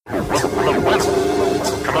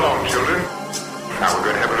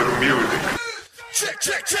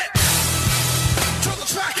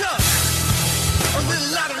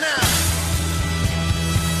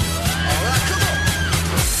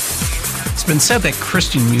been said that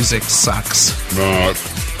Christian music sucks. Not.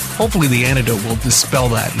 Hopefully the Antidote will dispel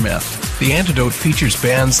that myth. The Antidote features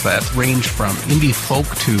bands that range from indie folk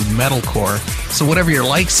to metalcore, so whatever your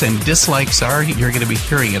likes and dislikes are, you're going to be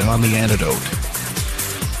hearing it on The Antidote.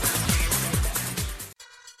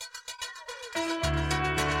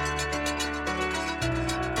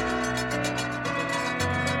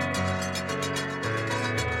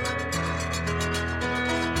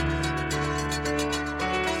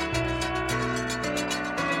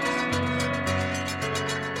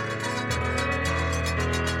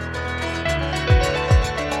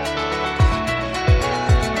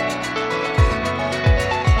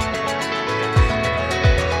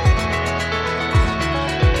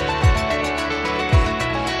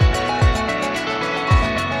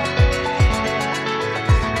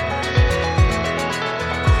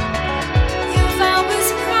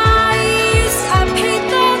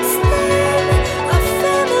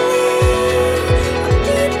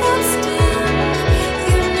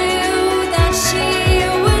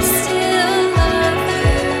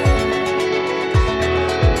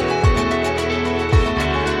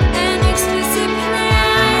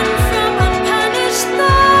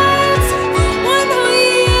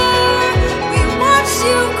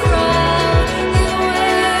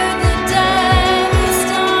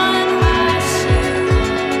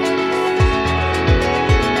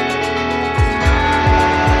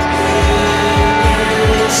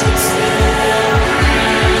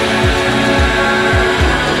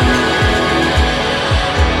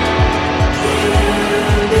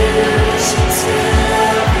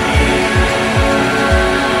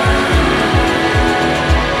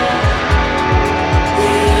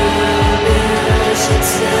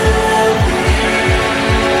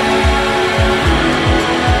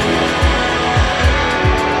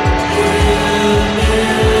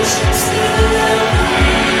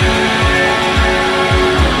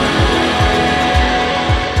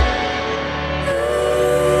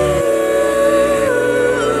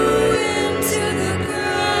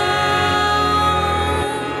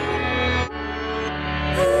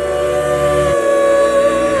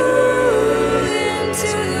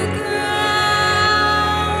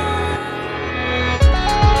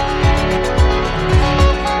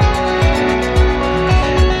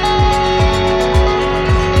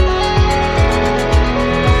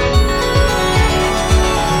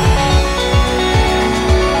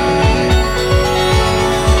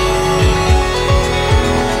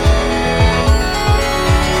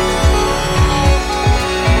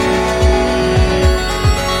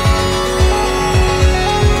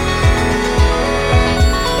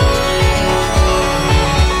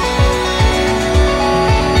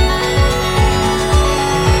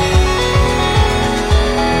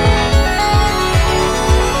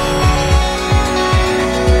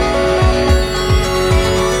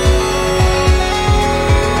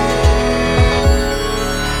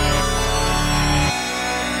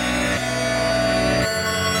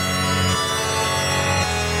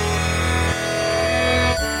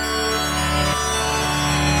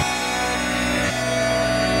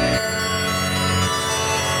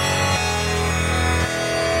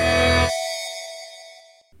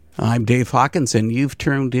 I'm Dave Hawkins, and you've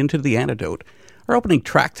tuned into The Antidote. Our opening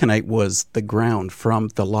track tonight was The Ground from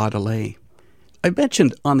The Laudalais. I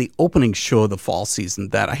mentioned on the opening show of the fall season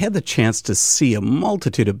that I had the chance to see a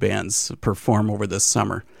multitude of bands perform over this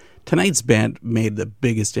summer. Tonight's band made the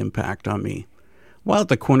biggest impact on me. While at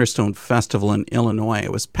the Cornerstone Festival in Illinois, I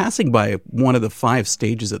was passing by one of the 5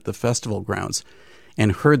 stages at the festival grounds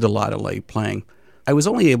and heard the Laudalais playing. I was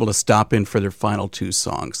only able to stop in for their final 2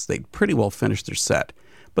 songs. They'd pretty well finished their set,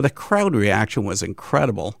 but the crowd reaction was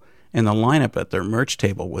incredible, and the lineup at their merch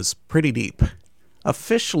table was pretty deep.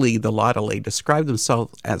 Officially, the Laudalais described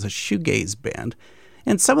themselves as a shoegaze band,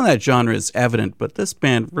 and some of that genre is evident, but this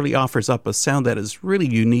band really offers up a sound that is really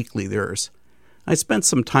uniquely theirs. I spent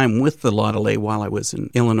some time with the Laudalais while I was in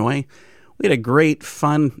Illinois. We had a great,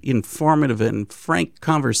 fun, informative, and frank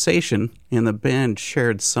conversation, and the band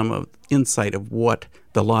shared some of the insight of what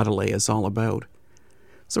the Laudalais is all about.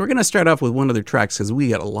 So we're going to start off with one of their tracks because we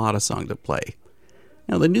got a lot of song to play.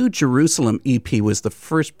 Now, the New Jerusalem EP was the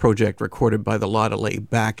first project recorded by the Laudalais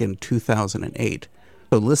back in 2008.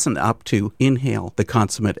 So listen up to Inhale the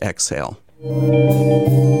Consummate Exhale.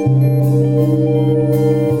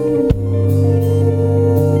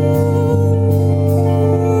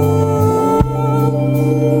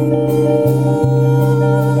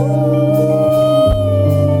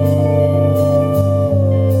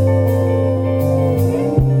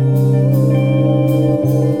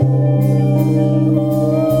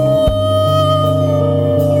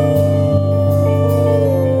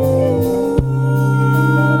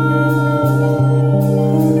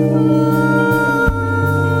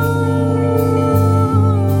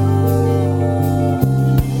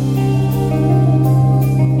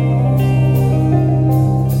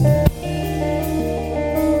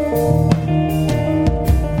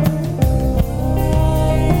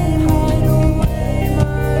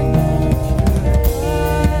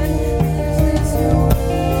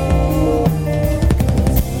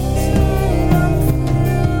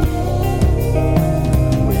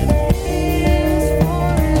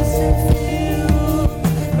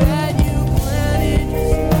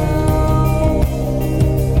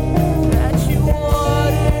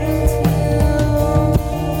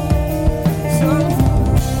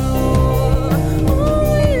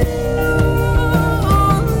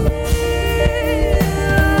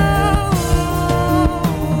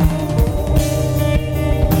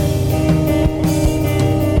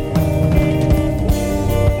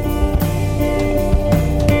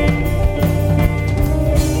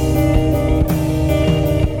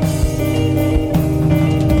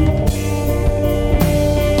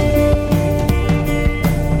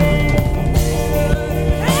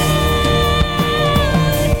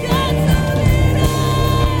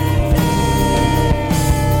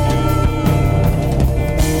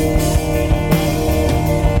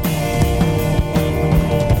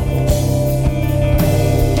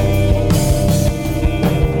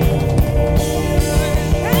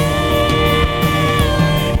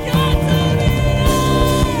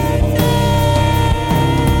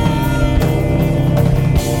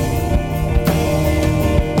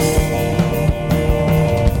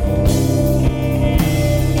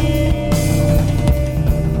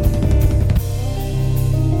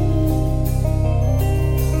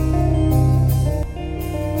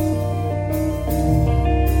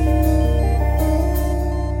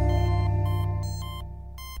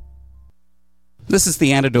 This is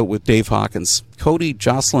The Antidote with Dave Hawkins. Cody,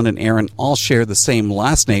 Jocelyn, and Aaron all share the same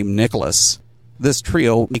last name, Nicholas. This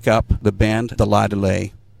trio make up the band The La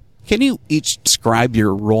Delay. Can you each describe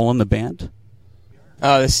your role in the band?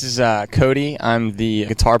 This is Cody. I'm the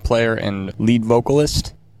guitar player and lead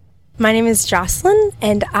vocalist. My name is Jocelyn,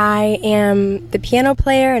 and I am the piano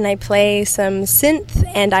player, and I play some synth,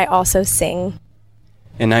 and I also sing.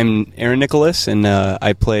 And I'm Aaron Nicholas, and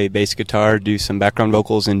I play bass guitar, do some background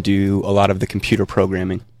vocals, and do a lot of the computer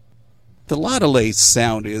programming. The La Delay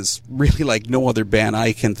sound is really like no other band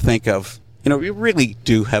I can think of. You know, you really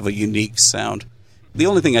do have a unique sound. The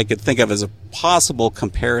only thing I could think of as a possible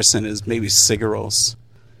comparison is maybe Sigur Rós.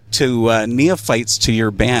 To neophytes to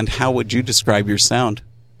your band, how would you describe your sound?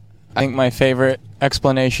 I think my favorite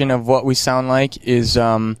explanation of what we sound like is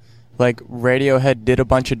like Radiohead did a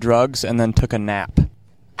bunch of drugs and then took a nap.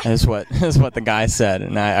 Is what the guy said,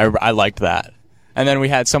 and I liked that. And then we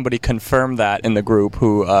had somebody confirm that in the group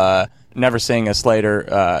who, never seeing us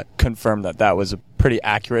later, confirmed that was a pretty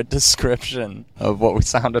accurate description of what we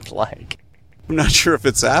sounded like. I'm not sure if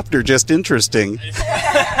it's apt or just interesting.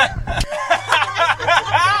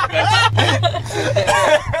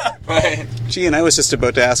 Gee, and I was just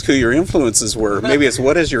about to ask who your influences were. Maybe it's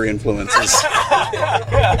what is your influences?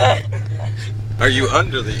 Are you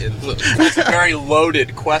under the influence? It's a very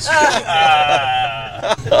loaded question.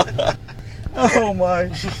 Oh my.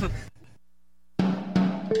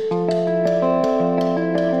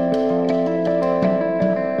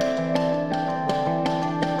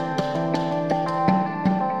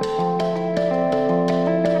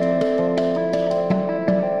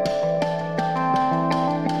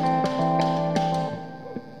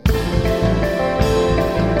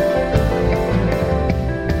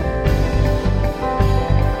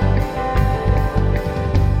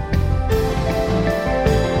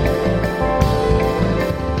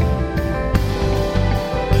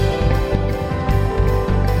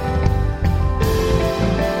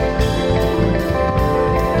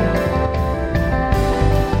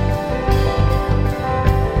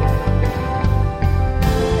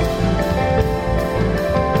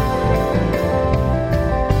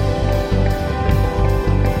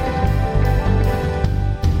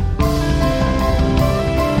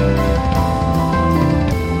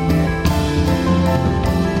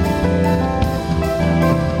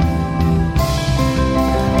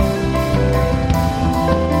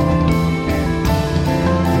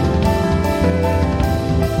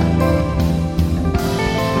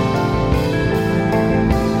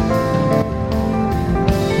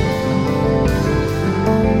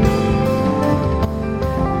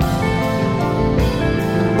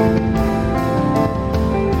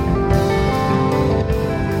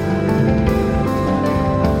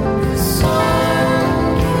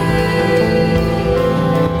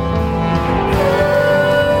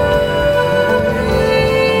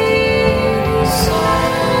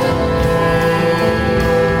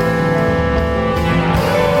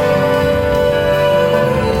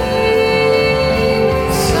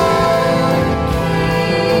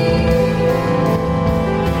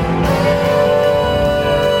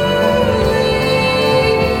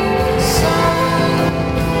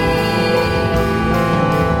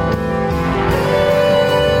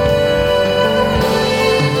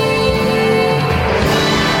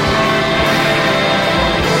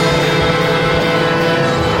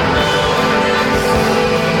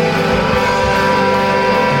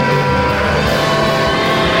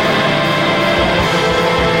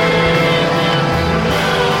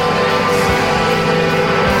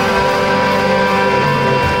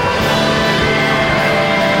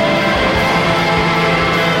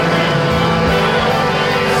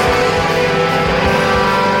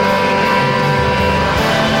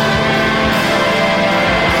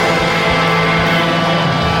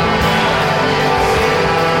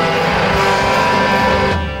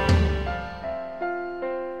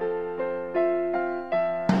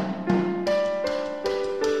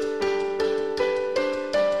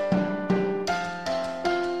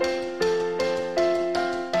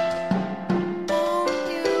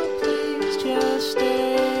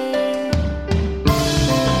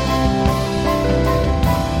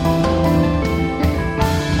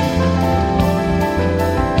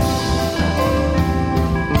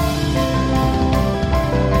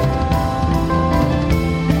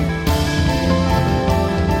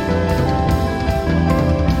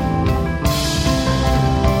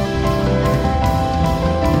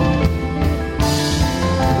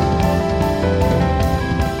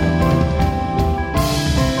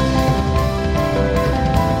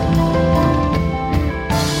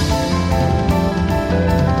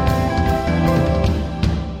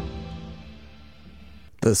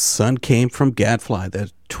 The Sun Came from Gadfly, the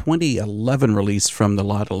 2011 release from the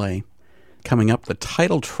Laudelay. Coming up, the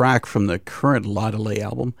title track from the current Laudelay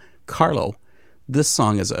album, Carlo. This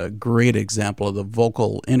song is a great example of the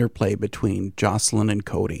vocal interplay between Jocelyn and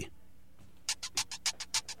Cody.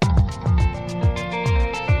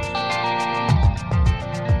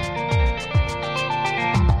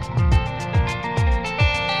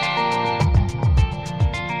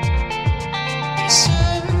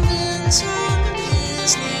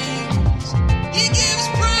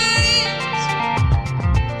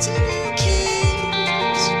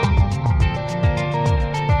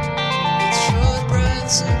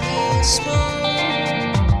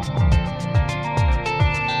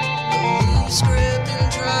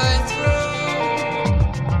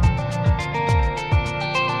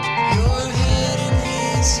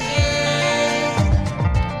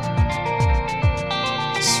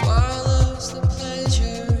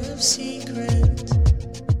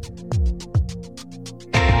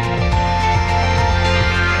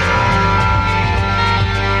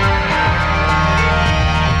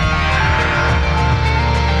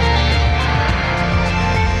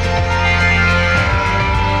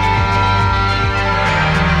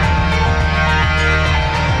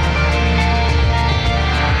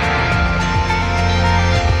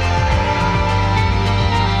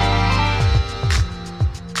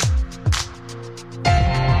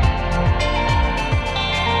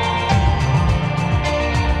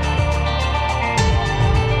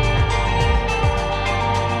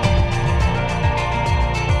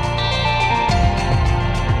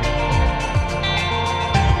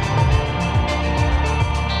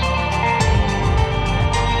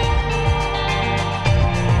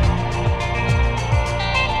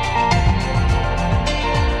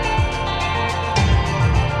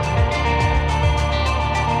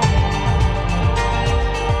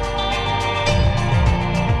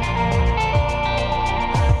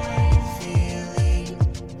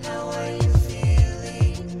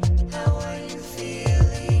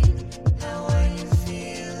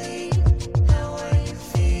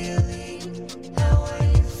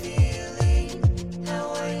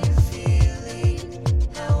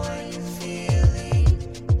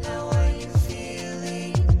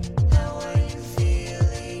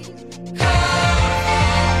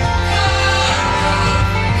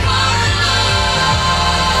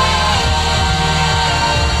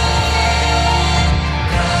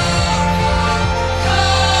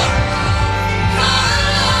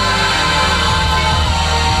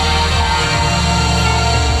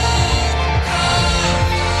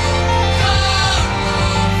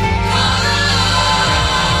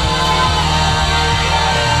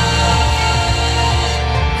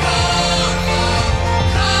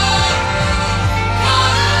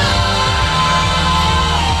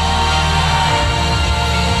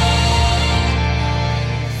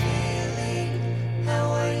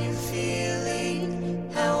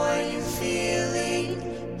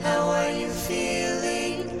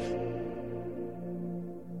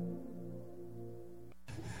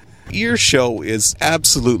 Your show is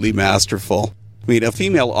absolutely masterful. I mean, a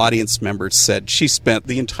female audience member said she spent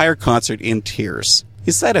the entire concert in tears.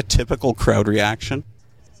 Is that a typical crowd reaction?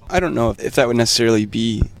 I don't know if that would necessarily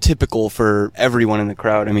be typical for everyone in the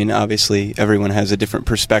crowd. I mean, obviously, everyone has a different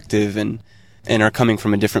perspective and are coming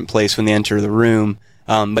from a different place when they enter the room.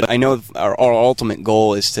 But I know our ultimate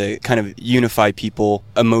goal is to kind of unify people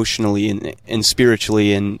emotionally and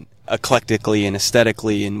spiritually and eclectically and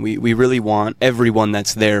aesthetically, and we really want everyone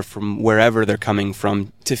that's there from wherever they're coming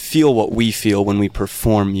from to feel what we feel when we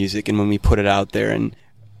perform music and when we put it out there. And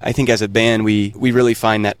I think as a band, we really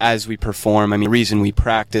find that as we perform, I mean, the reason we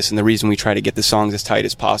practice and the reason we try to get the songs as tight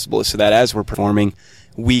as possible is so that as we're performing,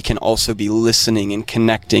 we can also be listening and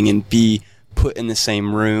connecting and be put in the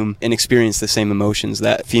same room and experience the same emotions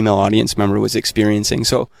that female audience member was experiencing.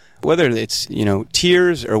 So whether it's,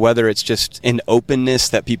 tears or whether it's just an openness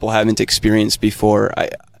that people haven't experienced before,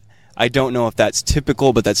 I don't know if that's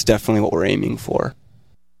typical, but that's definitely what we're aiming for.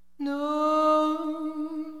 No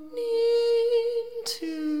need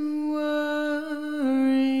to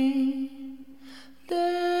worry.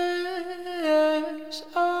 There's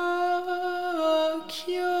a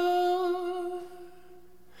cure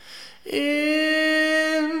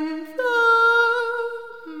in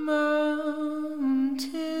the mountains.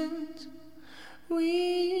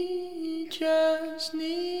 We just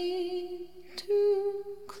need to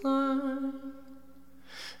climb.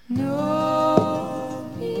 No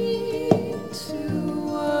need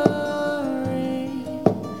to worry.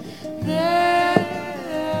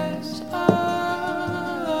 There's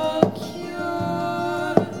a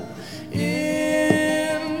cure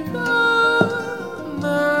in the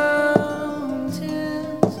mountains.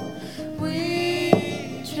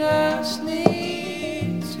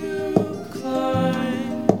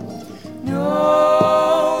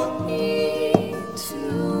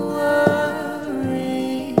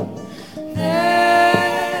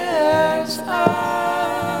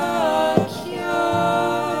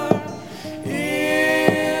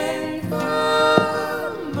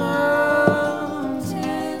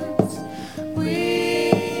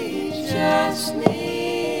 just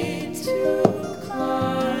need to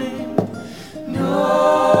climb.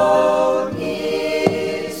 No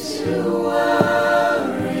need to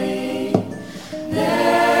worry.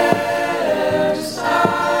 There's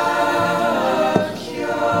a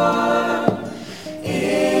cure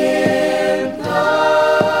in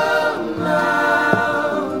the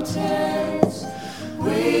mountains.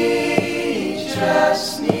 We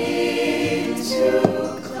just need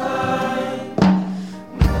to climb.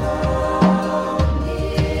 No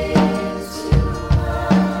need to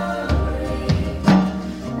worry.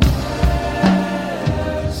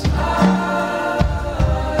 There's a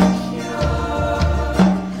cure in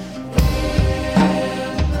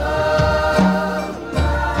the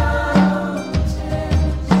mountains.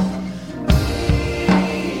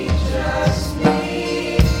 We just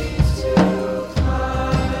need to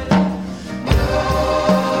climb. No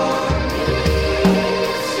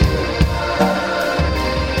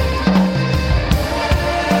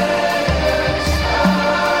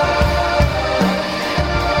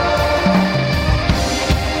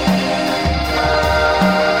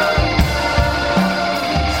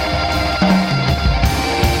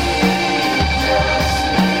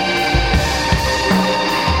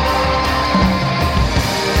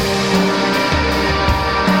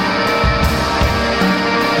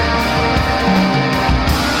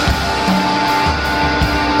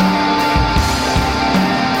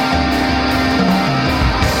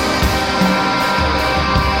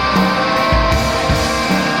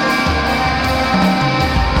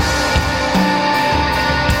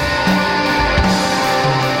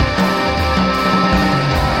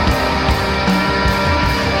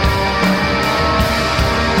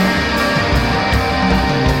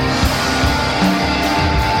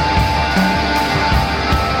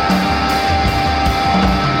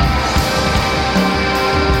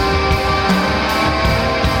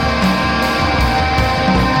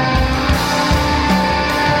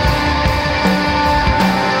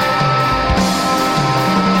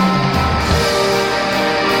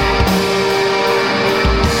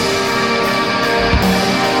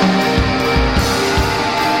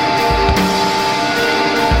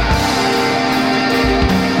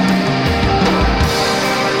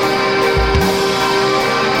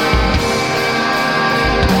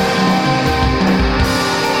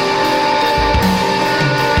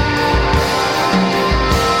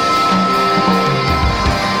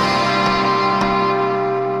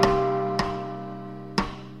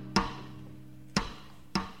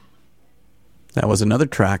That was another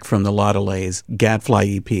track from the Laudelays' Gadfly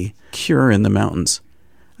EP, Cure in the Mountains.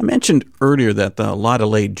 I mentioned earlier that the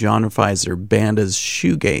Laudelay genreifies their band as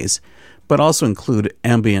shoegaze, but also include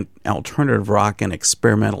ambient, alternative rock, and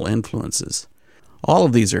experimental influences. All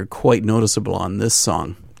of these are quite noticeable on this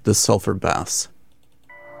song, The Sulphur Baths.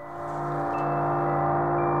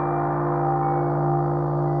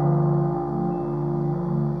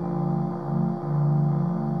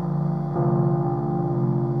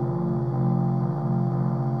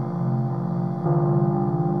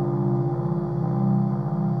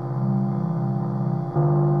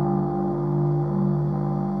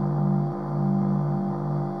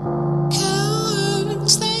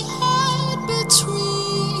 Cowards they hide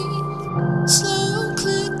between slow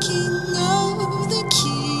clicking of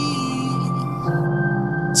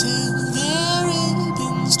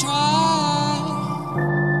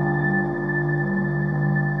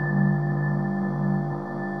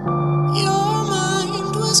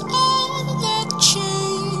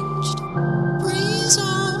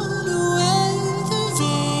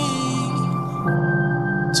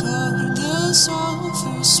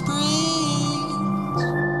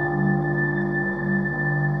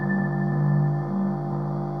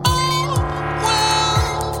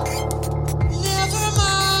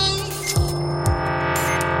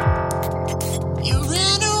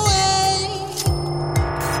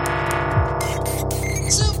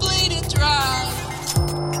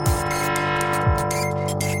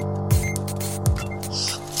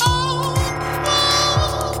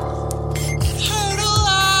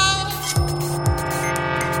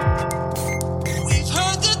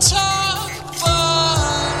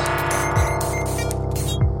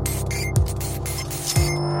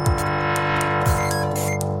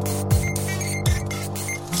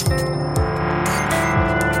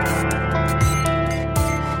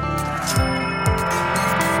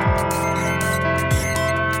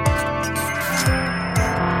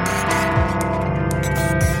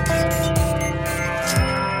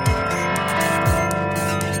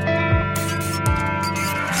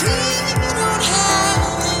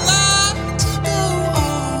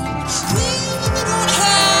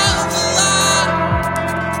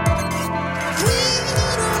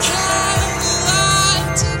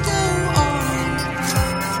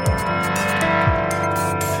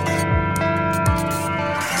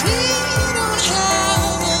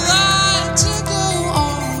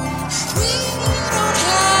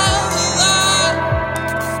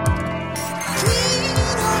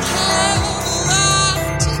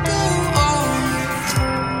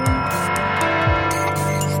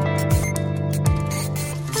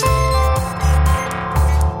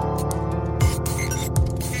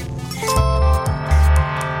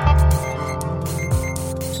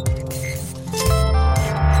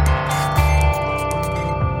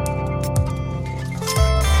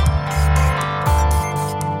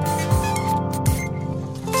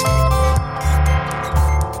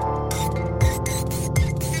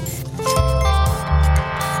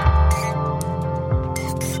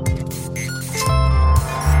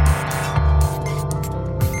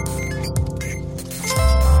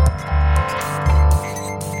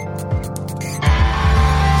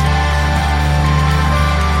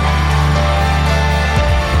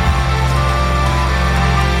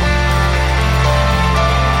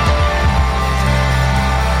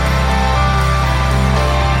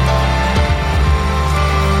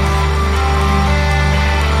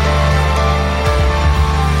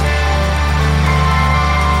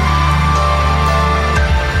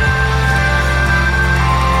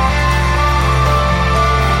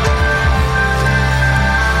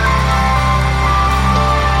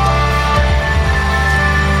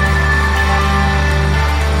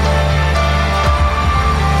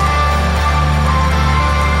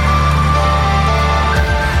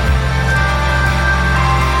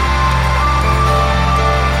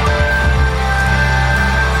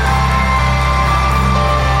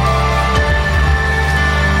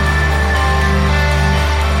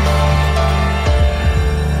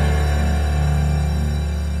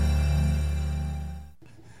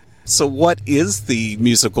So what is the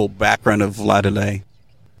musical background of Ladelay?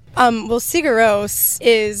 Well, Sigaros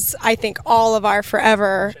is, I think, all of our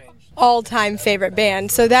forever all-time favorite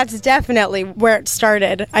band. So that's definitely where it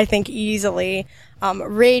started, I think, easily.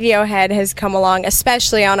 Radiohead has come along,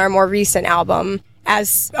 especially on our more recent album,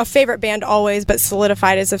 as a favorite band always, but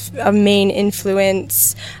solidified as a main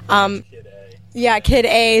influence. Kid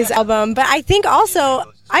A's album. But I think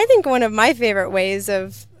one of my favorite ways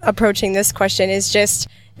of approaching this question is just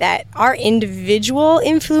that our individual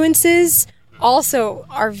influences also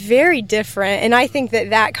are very different, and I think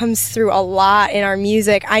that comes through a lot in our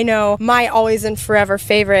music. I know my always and forever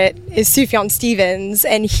favorite is Sufjan Stevens,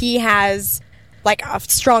 and he has like a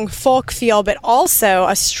strong folk feel, but also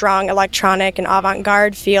a strong electronic and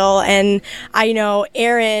avant-garde feel. And I know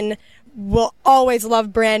Aaron will always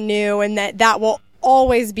love Brand New, and that will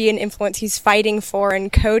always be an influence he's fighting for.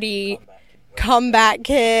 And Cody, Comeback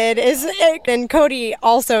Kid, and Cody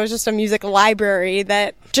also is just a music library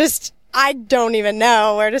that just, I don't even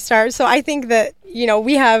know where to start. So I think that,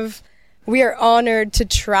 we are honored to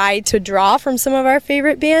try to draw from some of our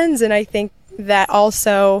favorite bands, and I think that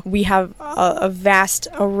also we have a vast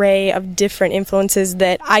array of different influences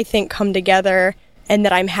that I think come together, and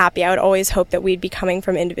that I'm happy. I would always hope that we'd be coming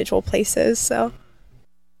from individual places, so.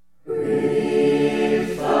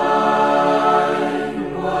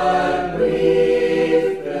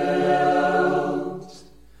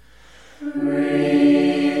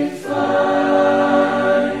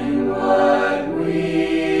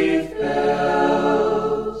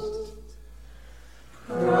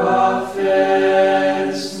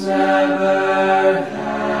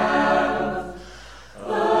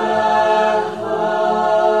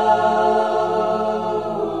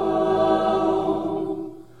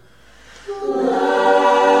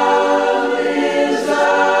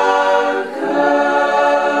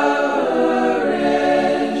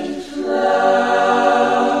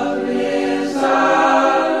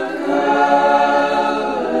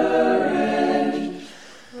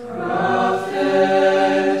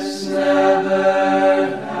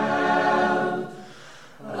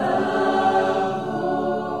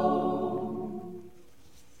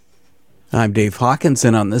 I'm Dave Hawkins,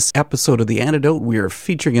 and on this episode of The Antidote, we are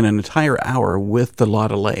featuring an entire hour with the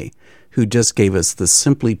Ladelay, who just gave us the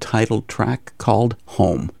simply titled track called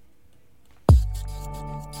Home.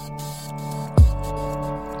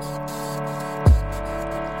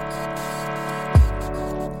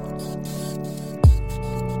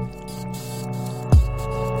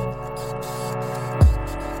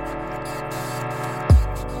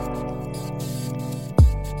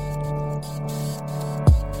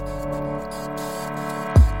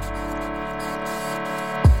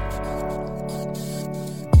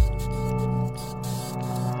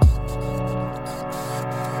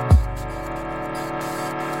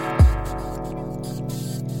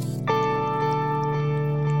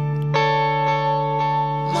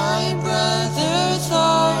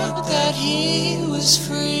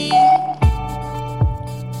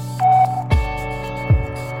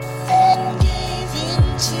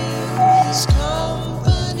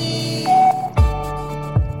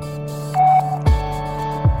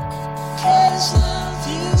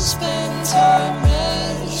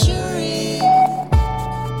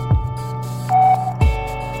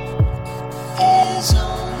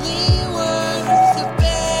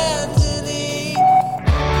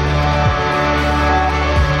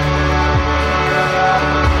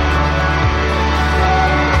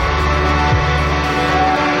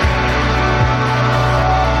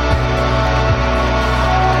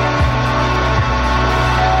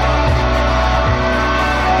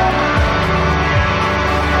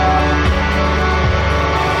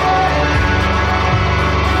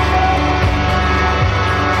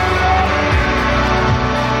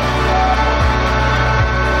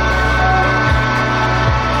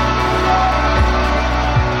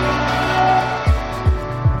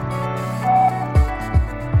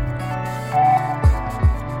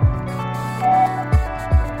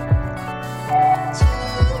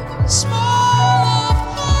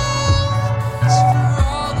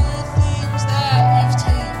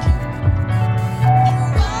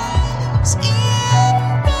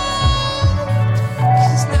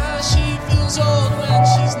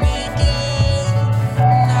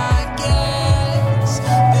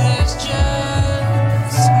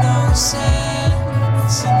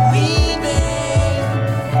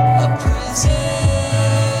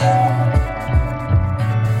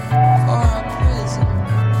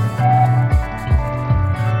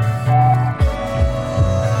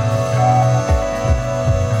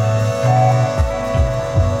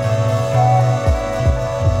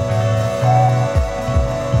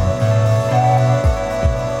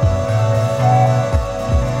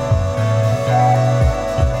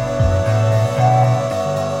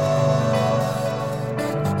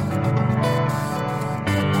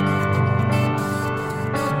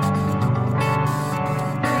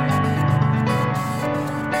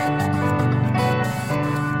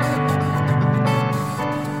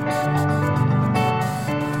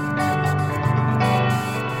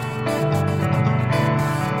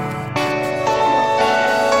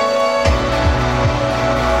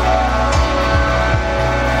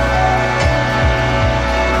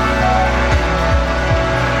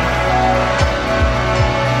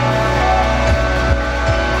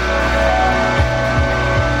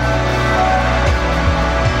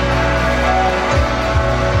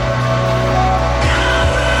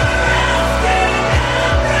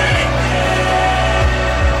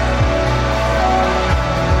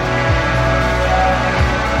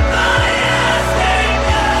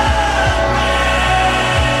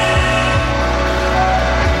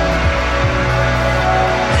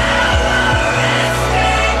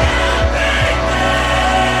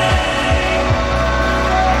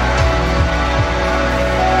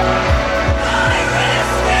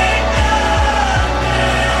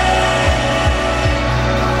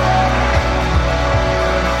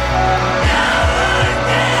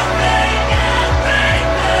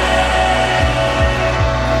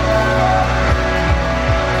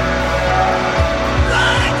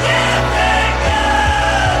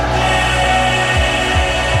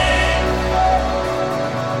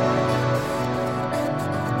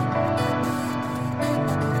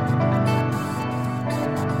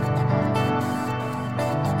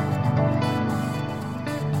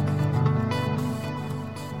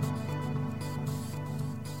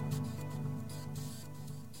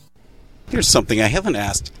 here's something I haven't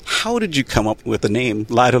asked. How did you come up with the name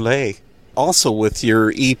La Delay? Also with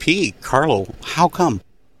your EP, Carlo. How come?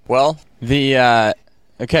 Well,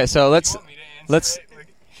 okay, so let's.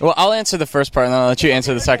 Well, I'll answer the first part, and then I'll let you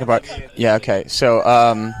answer the second part. Yeah, okay.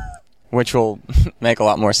 So, which will make a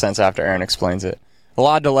lot more sense after Aaron explains it.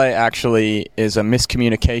 La Delay actually is a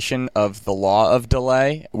miscommunication of The Law of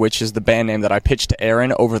Delay, which is the band name that I pitched to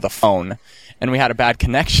Aaron over the phone. And we had a bad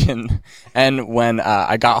connection. And when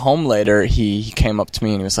I got home later, he came up to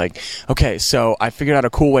me and he was like, okay, so I figured out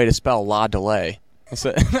a cool way to spell La Delay.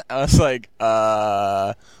 So I was like,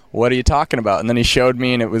 what are you talking about? And then he showed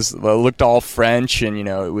me, and it looked all French, and,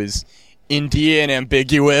 it was Indian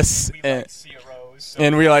ambiguous.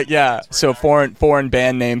 And we so foreign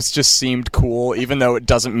band names just seemed cool, even though it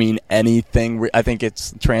doesn't mean anything. I think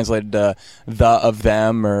it's translated to the of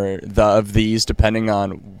them or the of these, depending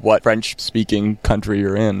on what French-speaking country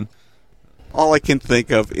you're in. All I can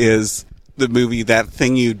think of is the movie That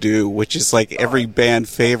Thing You Do, which is like every band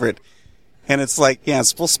favorite. And it's like, it's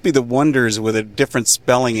supposed to be the Wonders with a different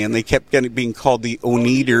spelling, and they kept being called the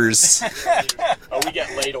Oneaters. Oh, we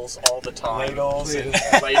get ladles all the time. Ladles.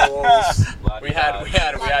 We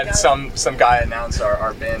had some guy announce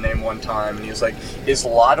our band name one time, and he was like, "Is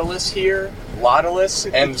Laudelus here?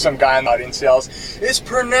 Laudelus?" And some guy in the audience yells, "It's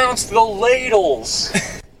pronounced the ladles."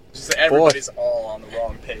 Just everybody's all on the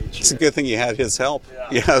wrong page. It's a good thing you had his help.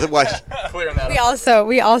 Yeah. Otherwise. Clearing that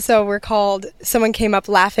We up. also were called, someone came up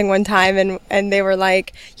laughing one time and they were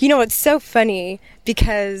like, it's so funny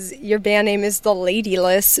because your band name is The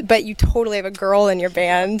Ladyless, but you totally have a girl in your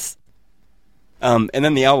band. And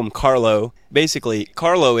then the album Carlo. Basically,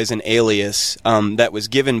 Carlo is an alias that was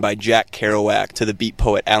given by Jack Kerouac to the beat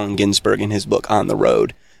poet Allen Ginsberg in his book On the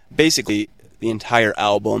Road. Basically, the entire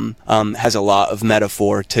album has a lot of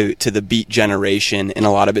metaphor to the beat generation and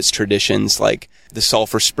a lot of its traditions, like the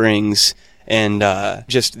Sulphur Springs and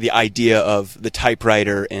just the idea of the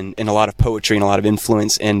typewriter and a lot of poetry and a lot of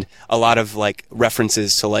influence and a lot of like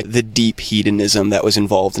references to like the deep hedonism that was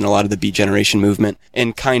involved in a lot of the beat generation movement,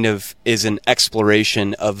 and kind of is an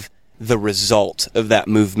exploration of the result of that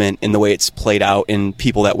movement and the way it's played out in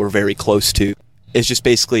people that we're very close to. It's just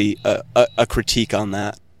basically a critique on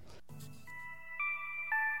that.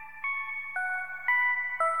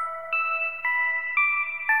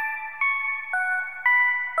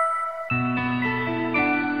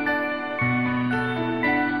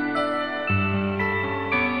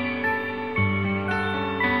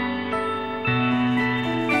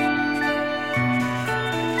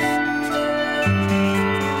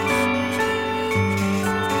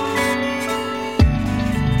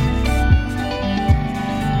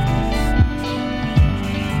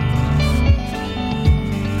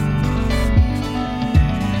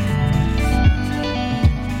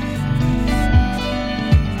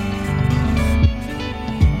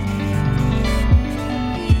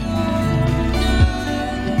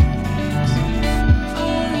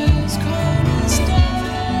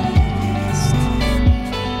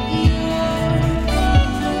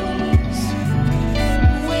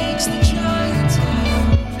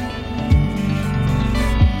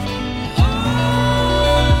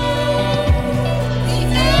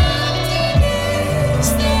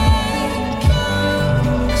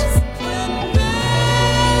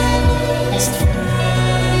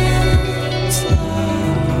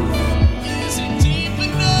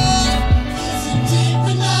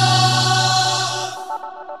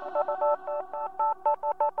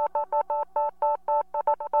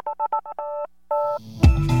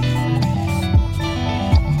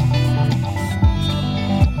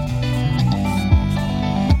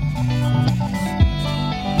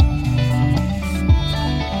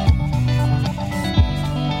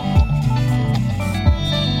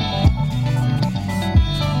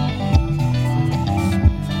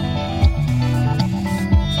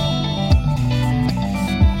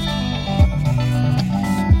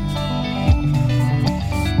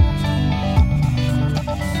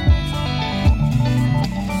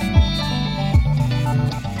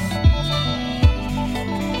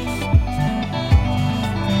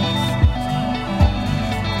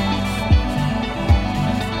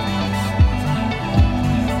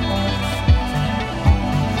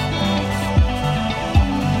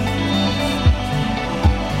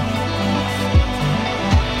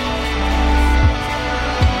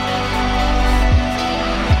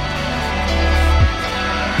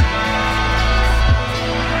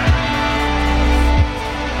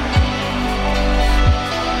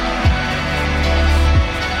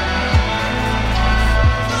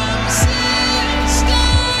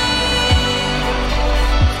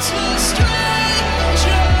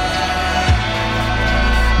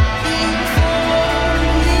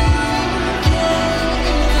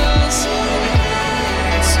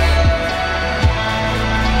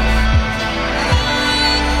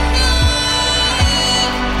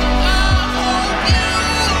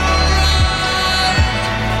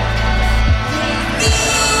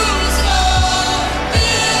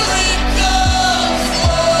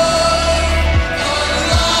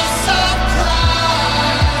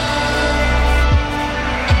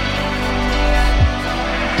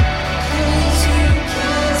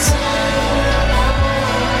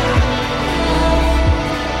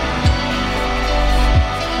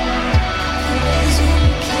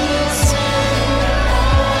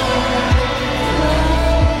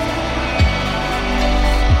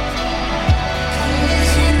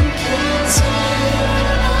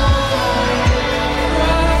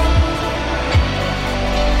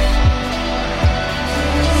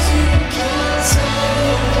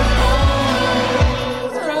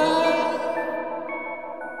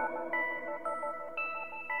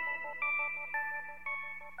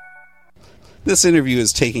 This interview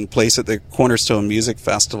is taking place at the Cornerstone Music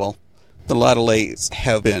Festival. The Laudelays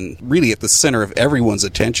have been really at the center of everyone's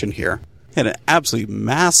attention here. Had an absolutely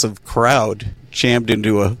massive crowd jammed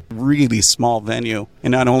into a really small venue.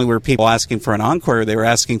 And not only were people asking for an encore, they were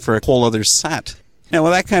asking for a whole other set. Now,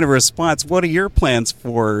 with that kind of response, what are your plans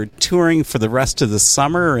for touring for the rest of the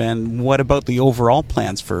summer, and what about the overall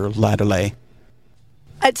plans for Laudelay?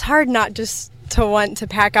 It's hard not just to want to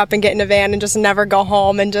pack up and get in a van and just never go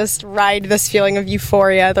home and just ride this feeling of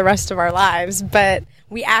euphoria the rest of our lives. But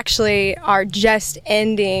we actually are just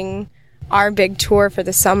ending our big tour for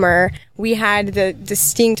the summer. We had the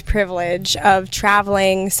distinct privilege of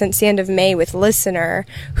traveling since the end of May with Listener,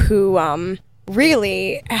 who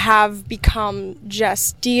really have become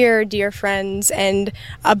just dear, dear friends, and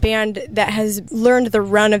a band that has learned the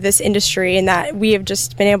run of this industry and that we have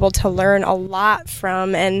just been able to learn a lot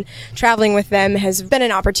from. And traveling with them has been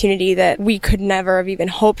an opportunity that we could never have even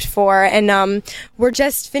hoped for. And we're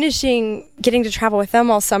just finishing getting to travel with them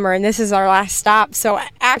all summer, and this is our last stop. So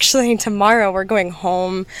actually tomorrow we're going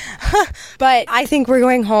home. But I think we're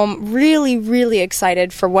going home really, really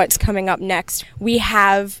excited for what's coming up next. We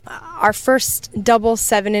have our first double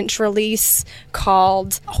 7-inch release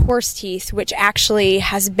called Horse Teeth, which actually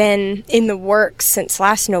has been in the works since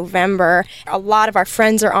last November. A lot of our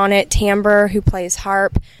friends are on it. Timbre, who plays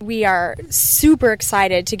harp. We are super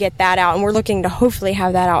excited to get that out, and we're looking to hopefully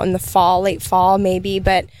have that out in the fall, late fall maybe,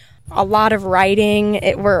 but a lot of writing.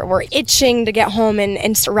 We're itching to get home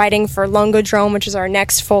and start writing for Longodrome, which is our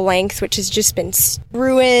next full length, which has just been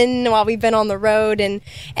brewing while we've been on the road, and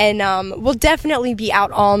we'll definitely be out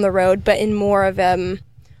on the road, but in more of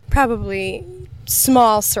probably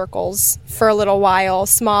small circles for a little while,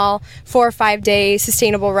 small 4 or 5 day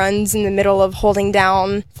sustainable runs in the middle of holding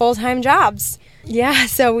down full-time jobs. Yeah,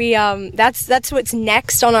 so we that's what's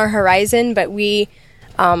next on our horizon, but we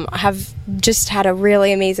have just had a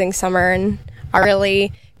really amazing summer, and I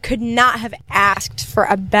really could not have asked for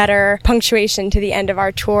a better punctuation to the end of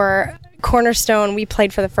our tour. Cornerstone, we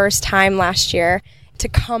played for the first time last year. To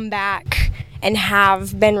come back and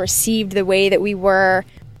have been received the way that we were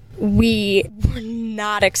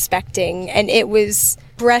not expecting, and it was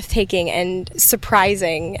breathtaking and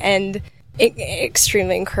surprising and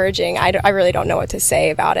extremely encouraging. I really don't know what to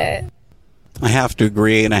say about it. I have to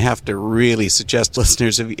agree, and I have to really suggest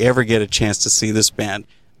listeners, if you ever get a chance to see this band,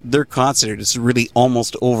 their concert is really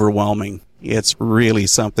almost overwhelming. It's really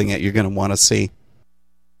something that you're going to want to see.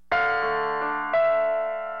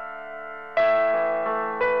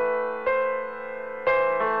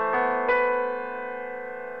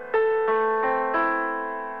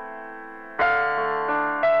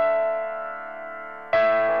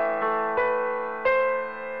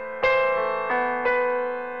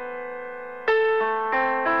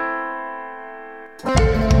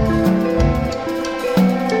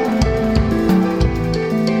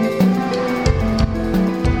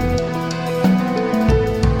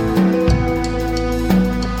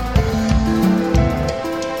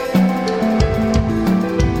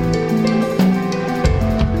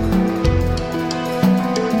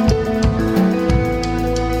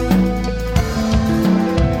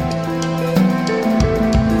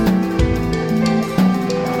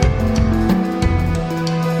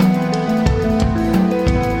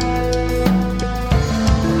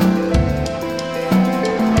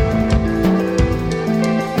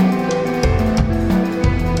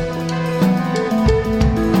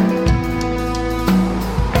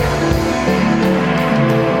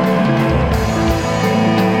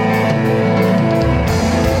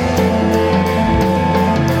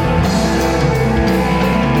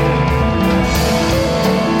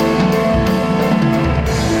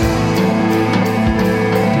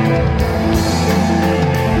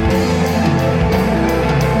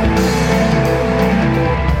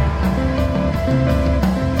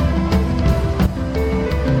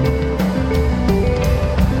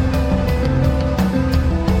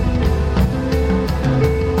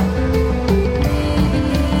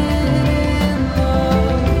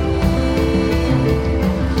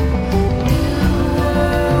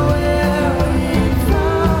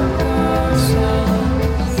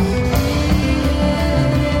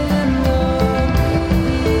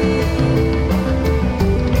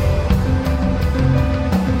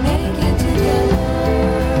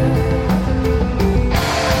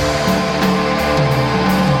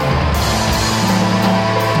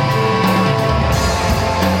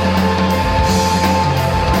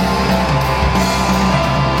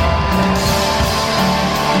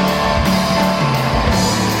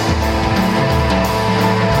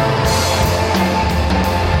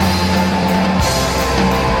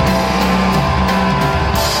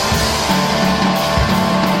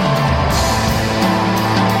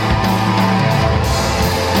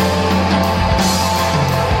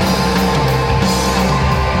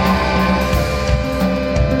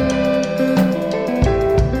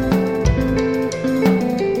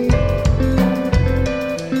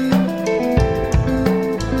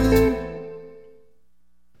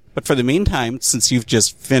 For the meantime, since you've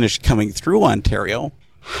just finished coming through Ontario,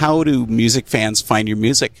 how do music fans find your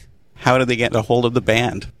music? How do they get a hold of the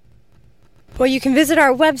band? Well, you can visit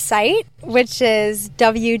our website, which is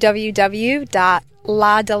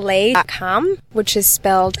www.ladeles.com, which is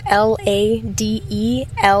spelled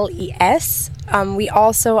Ladeles. We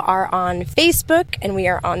also are on Facebook, and we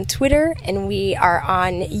are on Twitter, and we are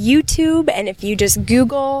on YouTube. And if you just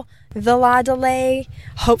Google the La Delay,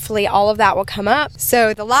 hopefully all of that will come up.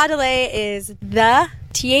 So the La Delay is the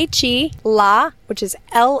THE La, which is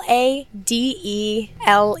LADELES.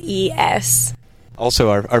 Also,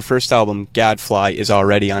 our first album, Gadfly, is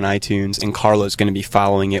already on iTunes, and Carlo's going to be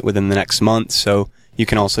following it within the next month, so you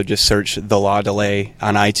can also just search The La Delay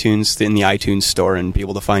on iTunes, in the iTunes store, and be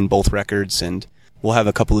able to find both records. And we'll have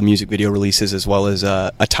a couple of music video releases, as well as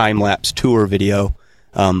a time-lapse tour video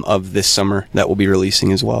of this summer that we'll be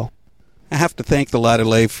releasing as well. I have to thank the La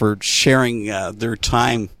Delay for sharing their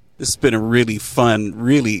time. This has been a really fun,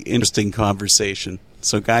 really interesting conversation.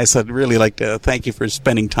 So, guys, I'd really like to thank you for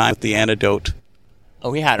spending time with The Antidote.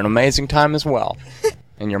 Oh, we had an amazing time as well.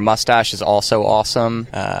 And your mustache is also awesome.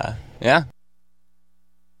 Yeah.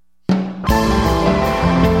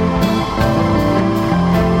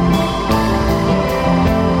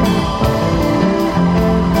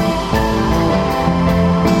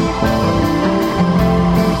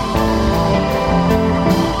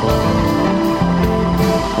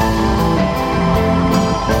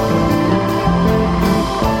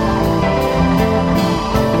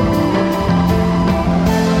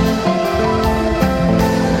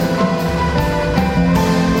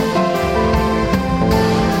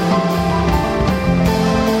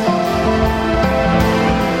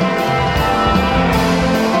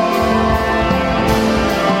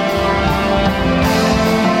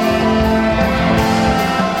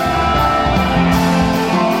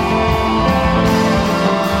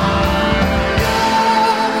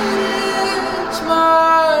 It's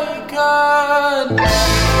my God.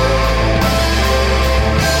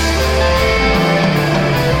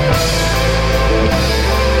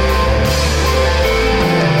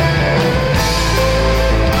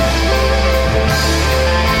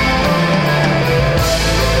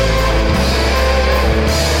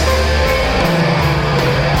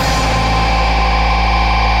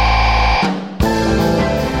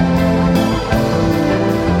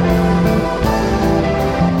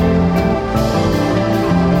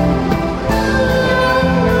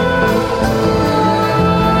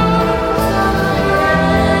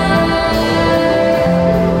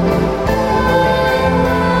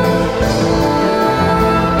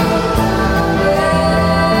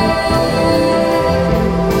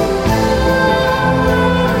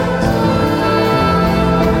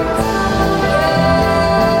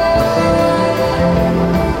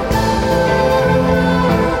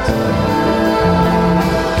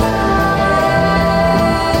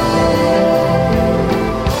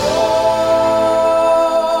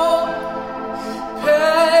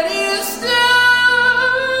 Petty stars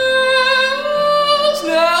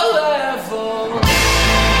now level.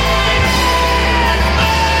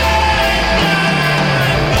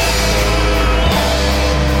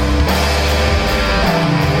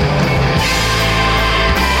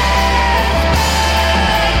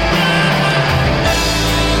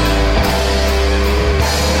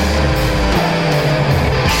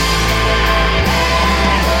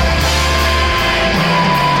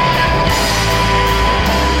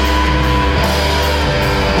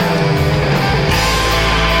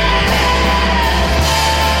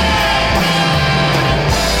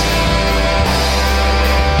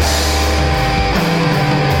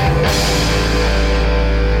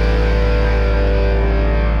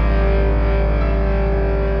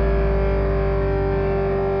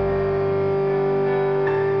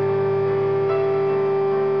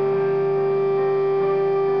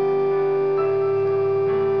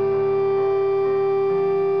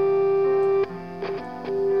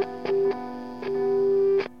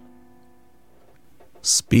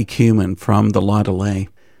 Speak Human from the La Delay.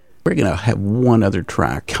 We're going to have one other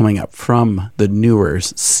track coming up from the newer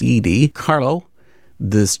CD. Carlo,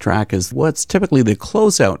 this track is what's typically the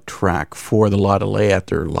closeout track for the La Delay at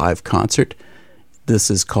their live concert. This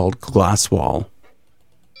is called Glass Wall.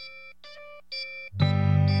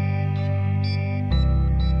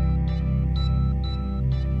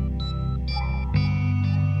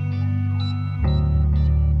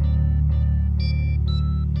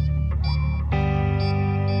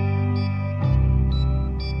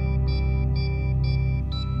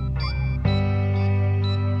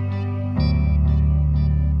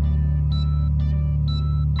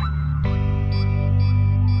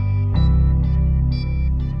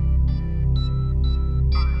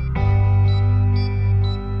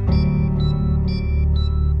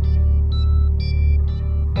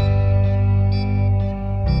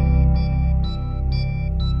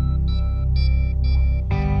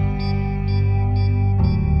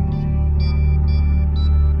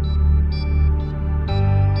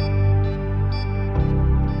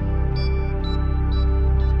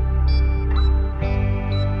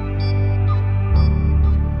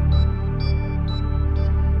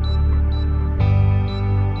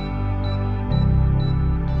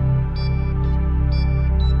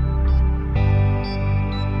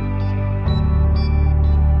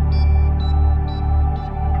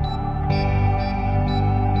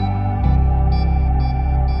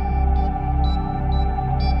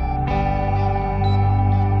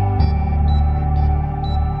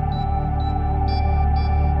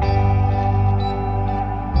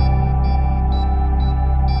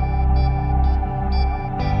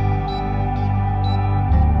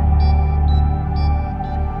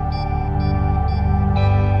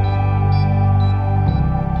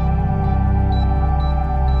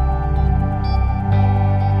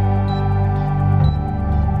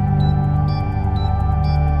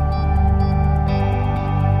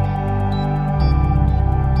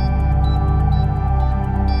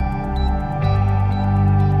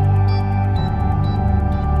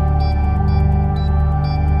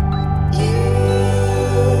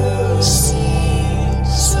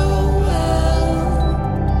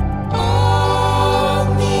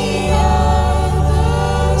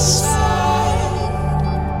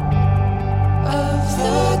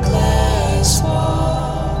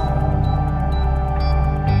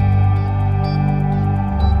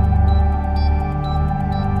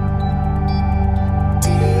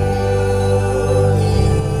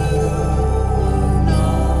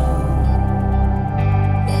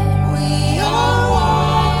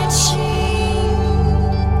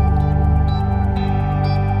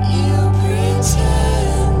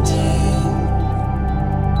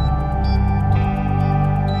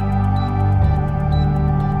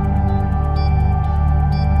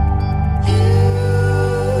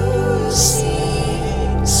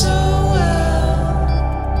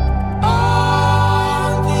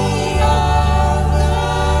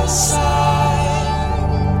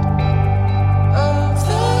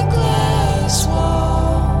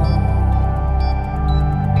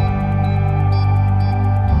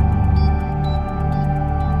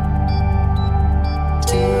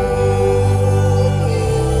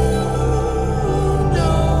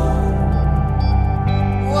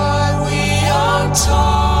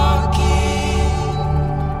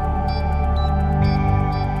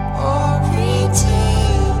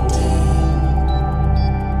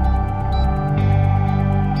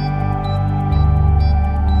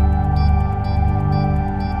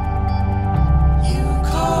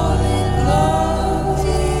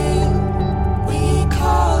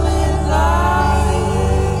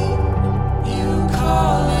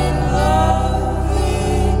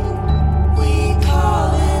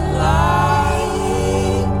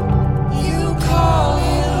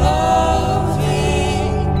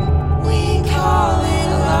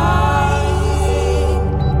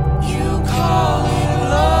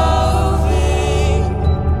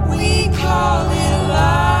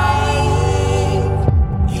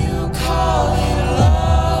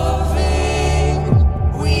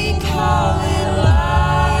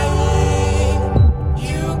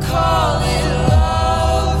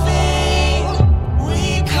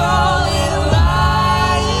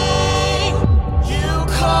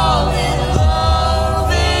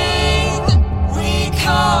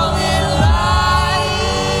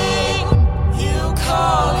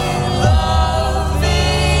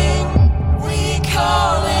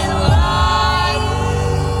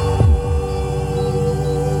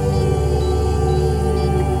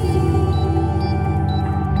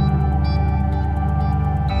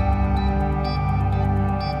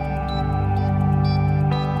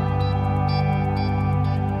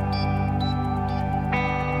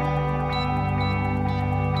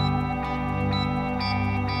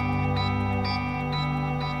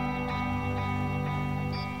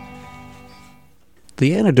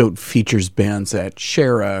 The Antidote features bands that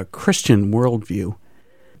share a Christian worldview.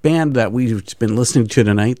 Band that we've been listening to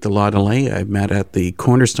tonight, the La Delay, I met at the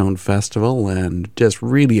Cornerstone Festival and just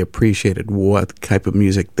really appreciated what type of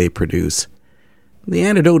music they produce. The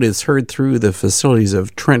Antidote is heard through the facilities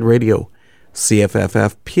of Trent Radio,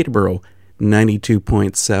 CFFF Peterborough, 92.7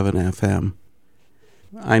 FM.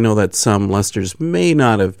 I know that some listeners may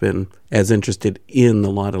not have been as interested in the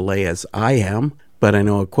La Delay as I am, but I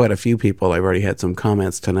know quite a few people. I've already had some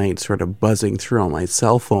comments tonight sort of buzzing through on my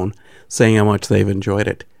cell phone saying how much they've enjoyed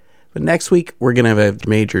it. But next week, we're going to have a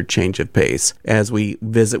major change of pace as we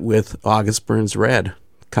visit with August Burns Red.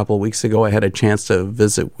 A couple of weeks ago, I had a chance to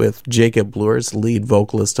visit with Jacob Luers, lead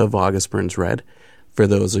vocalist of August Burns Red. For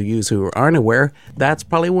those of you who aren't aware, that's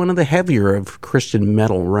probably one of the heavier of Christian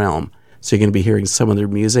metal realm. So you're going to be hearing some of their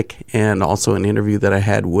music and also an interview that I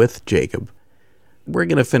had with Jacob. We're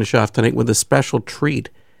going to finish off tonight with a special treat.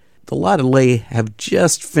 The La Delay have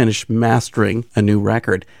just finished mastering a new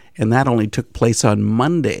record, and that only took place on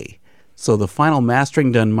Monday. So the final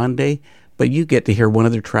mastering done Monday, but you get to hear one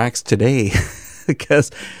of their tracks today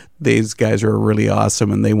because these guys are really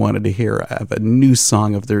awesome and they wanted to have a new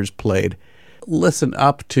song of theirs played. Listen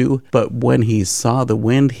up to But When He Saw the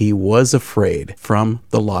Wind, He Was Afraid from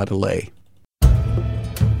the La Delay.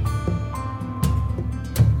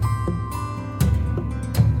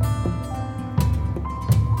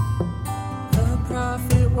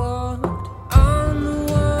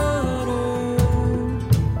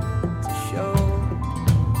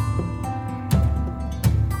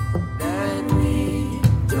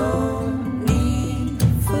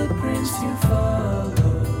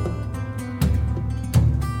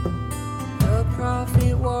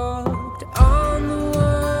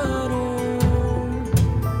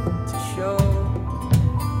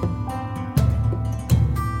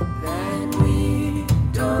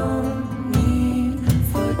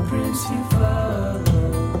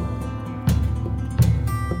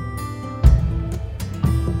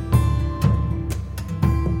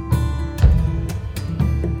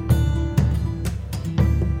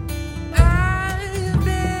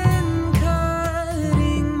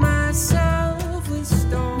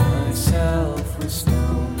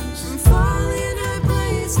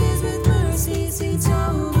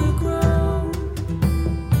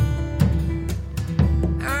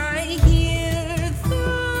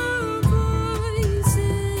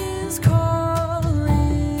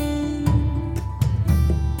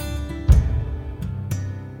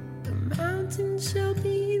 Shall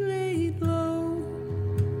be laid low,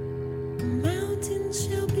 the mountains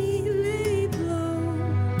shall